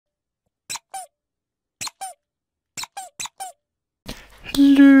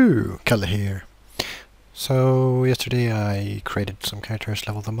Hello, Kalle here. So yesterday I created some characters,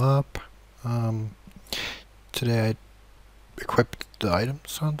 leveled them up. Today I equipped the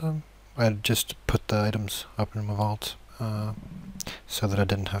items on them. I just put the items up in my vault so that I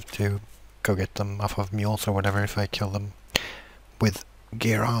didn't have to go get them off of mules or whatever if I kill them with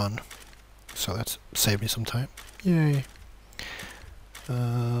gear on. So that's saved me some time. Yay.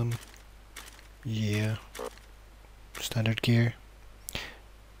 Yeah. Standard gear.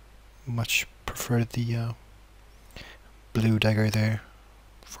 Much prefer the blue dagger there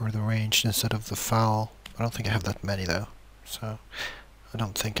for the range instead of the foul. I don't think I have that many though, so I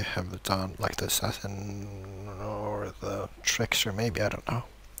don't think I have it on like the assassin or the trickster. Maybe, I don't know.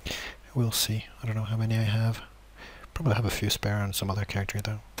 We'll see. I don't know how many I have. Probably have a few spare on some other character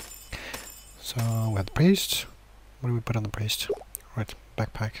though. So we have the priest. What do we put on the priest? Right,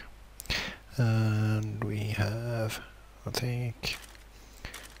 backpack. And we have, I think,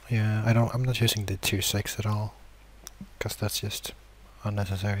 yeah, I'm not using the 2.6 at all, because that's just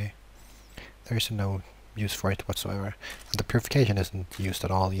unnecessary. There is no use for it whatsoever. And the purification isn't used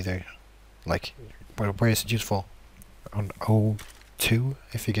at all either. Like, where is it useful? On O2,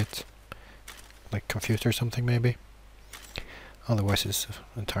 if you get, like, confused or something maybe. Otherwise it's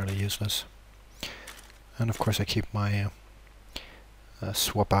entirely useless. And of course I keep my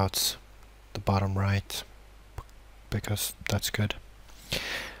swap outs the bottom right, because that's good.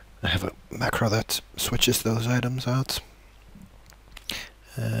 I have a macro that switches those items out.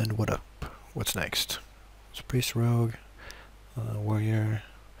 And what up? What's next? So priest, rogue, warrior.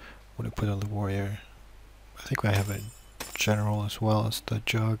 What do I put on the warrior? I think I have a general as well as the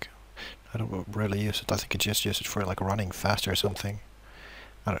jug. I don't really use it. I think I just use it for like running faster or something.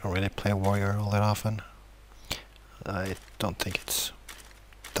 I don't really play warrior all that often. I don't think it's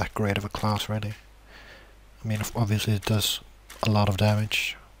that great of a class really. I mean, obviously it does a lot of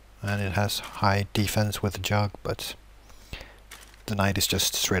damage and it has high defense with the jug, but the knight is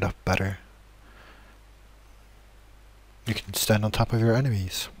just straight up better. You can stand on top of your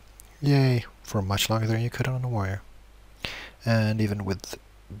enemies, yay, for much longer than you could on a warrior. And even with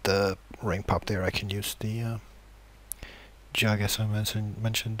the ring pop there, I can use the jug as I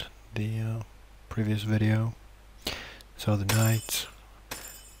mentioned the previous video. So the knight,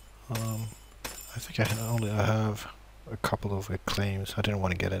 I think I have a couple of claims. I didn't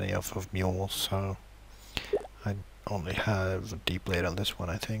want to get any off of mules, so I only have a deep blade on this one,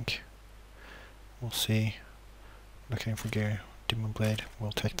 I think. We'll see. Looking for gear. Demon blade,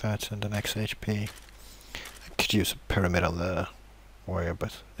 we'll take that, and the next HP. I could use a pyramid on the warrior,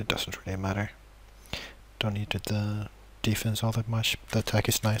 but it doesn't really matter. Don't need the defense all that much. The attack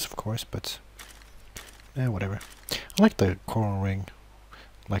is nice, of course, but yeah, whatever. I like the coral ring.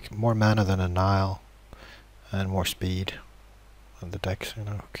 Like, more mana than a Nile, and more speed. And the decks, you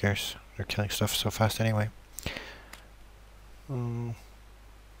know, who cares? They're killing stuff so fast anyway.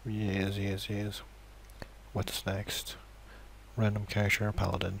 Yes. What's next? Random character,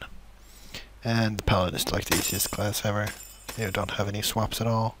 paladin. And the paladin is like the easiest class ever. You don't have any swaps at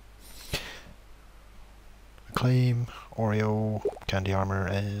all. Acclaim, Oreo, candy armor,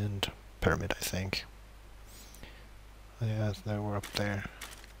 and pyramid, I think. Yeah, now we're up there.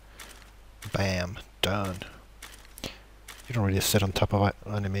 Bam, done. You don't really sit on top of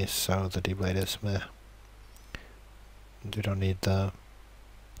enemies, so the D-blade is meh. You don't need the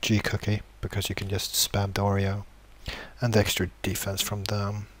G cookie, because you can just spam the Oreo. And the extra defense from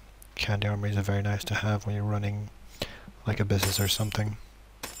the candy armor is very nice to have when you're running like a business or something.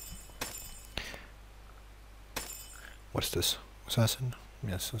 What's this? Assassin?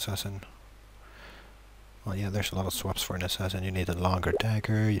 Yes, assassin. Well, yeah, there's a lot of swaps for an assassin. You need a longer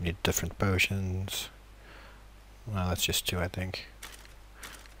dagger, you need different potions. Well, that's just 2, I think.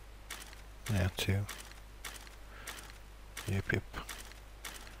 Yeah, 2. Yep.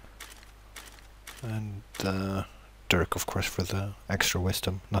 And Dirk, of course, for the extra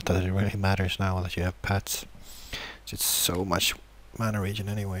wisdom. Not that it really matters now that you have pets. It's just so much mana regen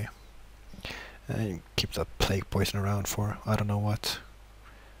anyway. And you keep the plague poison around for I don't know what.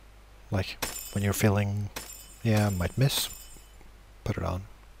 Like, when you're feeling, yeah, I might miss, put it on.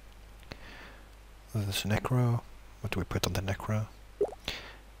 This necro. What do we put on the necro?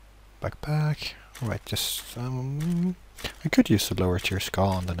 Backpack. Right, just I could use the lower tier skull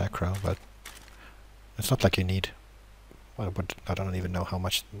on the necro, but it's not like you need. Well, but I don't even know how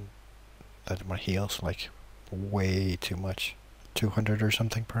much that one heals. Like, way too much. 200 or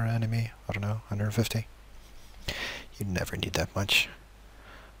something per enemy. I don't know, 150. You never need that much.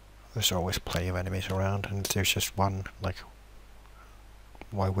 There's always plenty of enemies around, and if there's just one, like,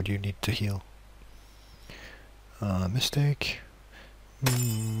 why would you need to heal? Mistake.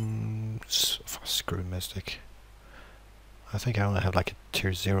 Screw Mystic. I think I only have like a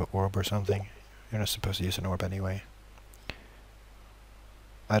tier 0 orb or something. You're not supposed to use an orb anyway.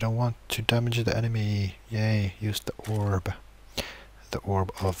 I don't want to damage the enemy. Yay, use the orb. The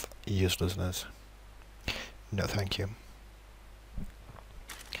orb of uselessness. No thank you.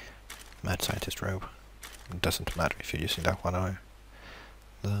 Mad Scientist robe. It doesn't matter if you're using that one or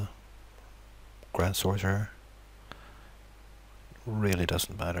the Grand Sorcerer. Really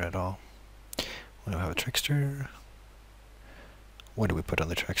doesn't matter at all. We don't have a Trickster. What do we put on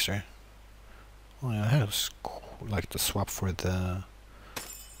the Trickster? Well, I have like the swap for the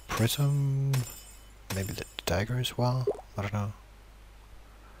Prism. Maybe the dagger as well. I don't know.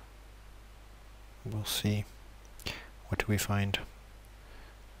 We'll see. What do we find?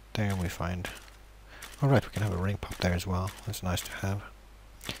 There we find. Alright, we can have a ring pop there as well. That's nice to have.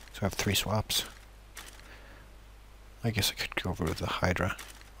 So I have 3 swaps. I guess I could go over with the Hydra.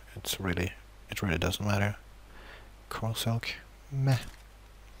 It really doesn't matter. Coral Silk. Meh.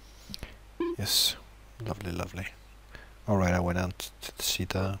 Yes. Lovely, lovely. Alright, I went out to see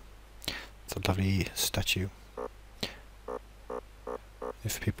the lovely statue.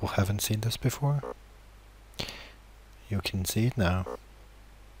 If people haven't seen this before, you can see it now.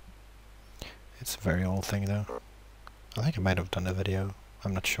 It's a very old thing though. I think I might have done a video,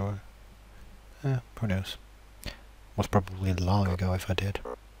 I'm not sure. Who knows. Was probably long ago if I did.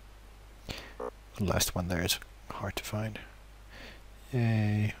 The last one there is hard to find.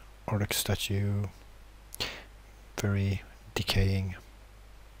 Yay, Oryx statue. Very decaying.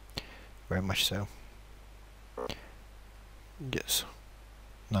 Very much so. Yes.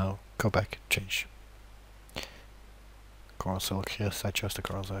 Now, go back, change. Coral Silk, yes, I chose the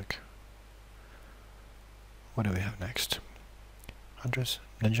Coral Silk. What do we have next? Hunters?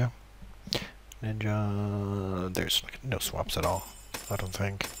 Ninja? Ninja... There's like no swaps at all, I don't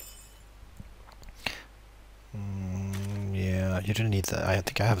think. Yeah, you didn't need the... I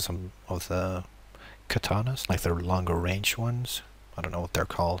think I have some of the katanas, like the longer range ones. I don't know what they're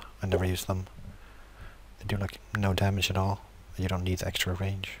called, I never use them. They do like no damage at all. You don't need extra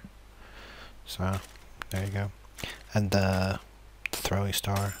range. So, there you go. And the throwing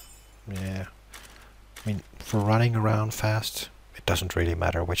star, yeah. I mean, for running around fast, it doesn't really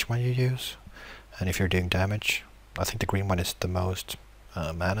matter which one you use. And if you're doing damage, I think the green one is the most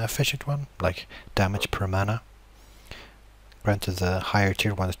mana efficient one, like damage per mana. Granted, the higher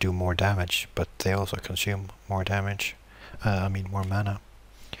tier ones do more damage, but they also consume more damage. More mana.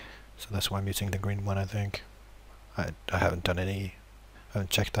 So that's why I'm using the green one, I think. I haven't done any, I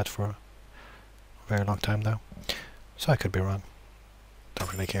haven't checked that for a very long time though. So I could be wrong.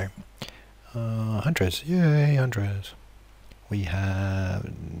 Don't really care. Huntress, yay, Huntress. We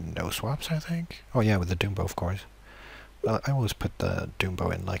have no swaps, I think. Oh yeah, with the Doombow, of course. Well, I always put the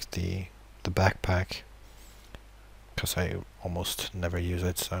Doombow in like the backpack, because I almost never use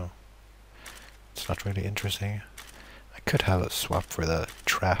it, so it's not really interesting. I could have a swap for the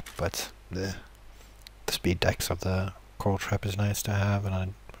trap, but the speed dex of the coral trap is nice to have, and I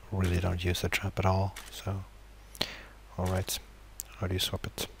really don't use the trap at all. So, alright, how do you swap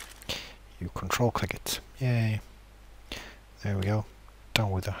it? You control click it. Yay! There we go.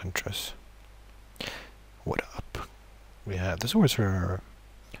 Done with the Huntress. What up? We have the Sorcerer.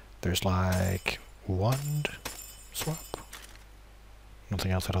 There's like wand swap.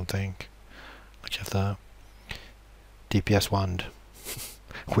 Nothing else, I don't think. Like you have the DPS wand,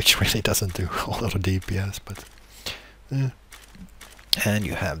 which really doesn't do a lot of DPS, but and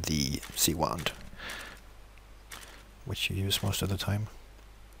you have the Sea Wand, which you use most of the time.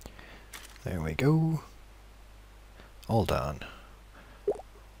 There we go. All done.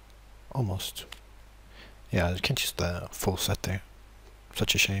 Almost. Yeah, I can't use the full set there.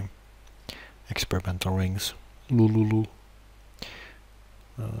 Such a shame. Experimental rings. Lululu.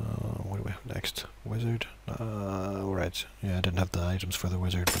 What do we have next? Wizard? Alright. Yeah, I didn't have the items for the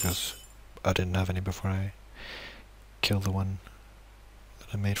wizard because I didn't have any before I killed the one that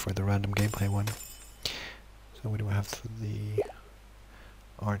I made for the random gameplay one. So what do we have for the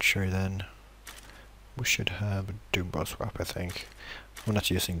archer then? We should have a Doombow swap, I think. We're not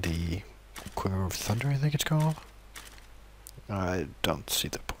using the Quiver of Thunder, I think it's called. I don't see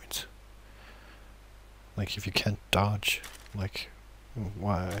the point. Like, if you can't dodge, like,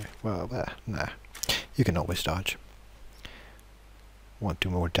 why? Well, nah. You can always dodge. Want to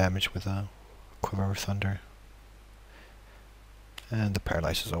do more damage with a Quiver of Thunder. And the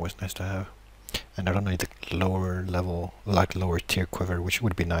Paralyze is always nice to have. And I don't need the lower level, like lower tier Quiver, which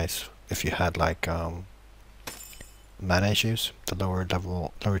would be nice if you had like mana issues. The lower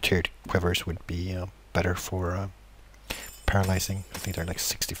tiered quivers would be better for paralyzing. I think they're like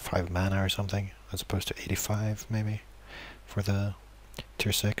 65 mana or something, as opposed to 85 maybe for the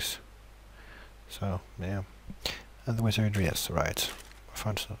tier 6. So yeah. And the wizard, yes, right. I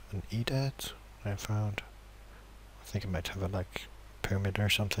found an Edat. I think I might have a like pyramid or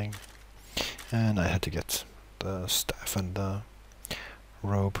something. And I had to get the staff and the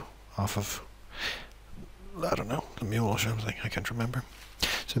robe off of, I don't know, the mule or something, I can't remember.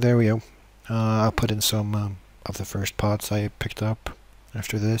 So there we go. I'll put in some of the first pots I picked up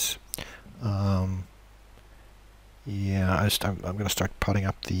after this. Yeah, I'm gonna start potting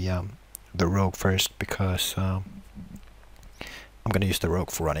up the rogue first, because I'm gonna use the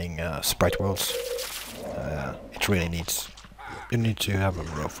rogue for running sprite worlds. It really needs. You need to have a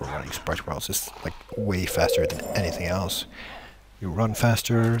rogue for running sprite worlds. It's like way faster than anything else. You run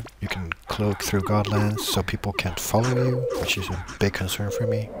faster. You can cloak through Godlands, so people can't follow you, which is a big concern for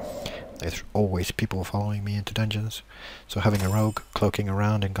me. There's always people following me into dungeons. So having a rogue cloaking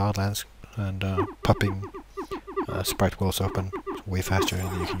around in Godlands and popping sprite worlds open is way faster,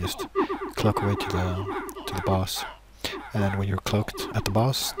 and you can just cloak away to the boss. And when you're cloaked at the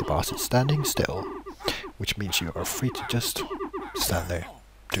boss is standing still, which means you are free to just stand there,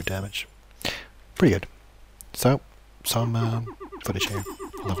 do damage. Pretty good. So, some footage here.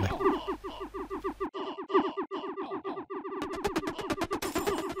 Lovely.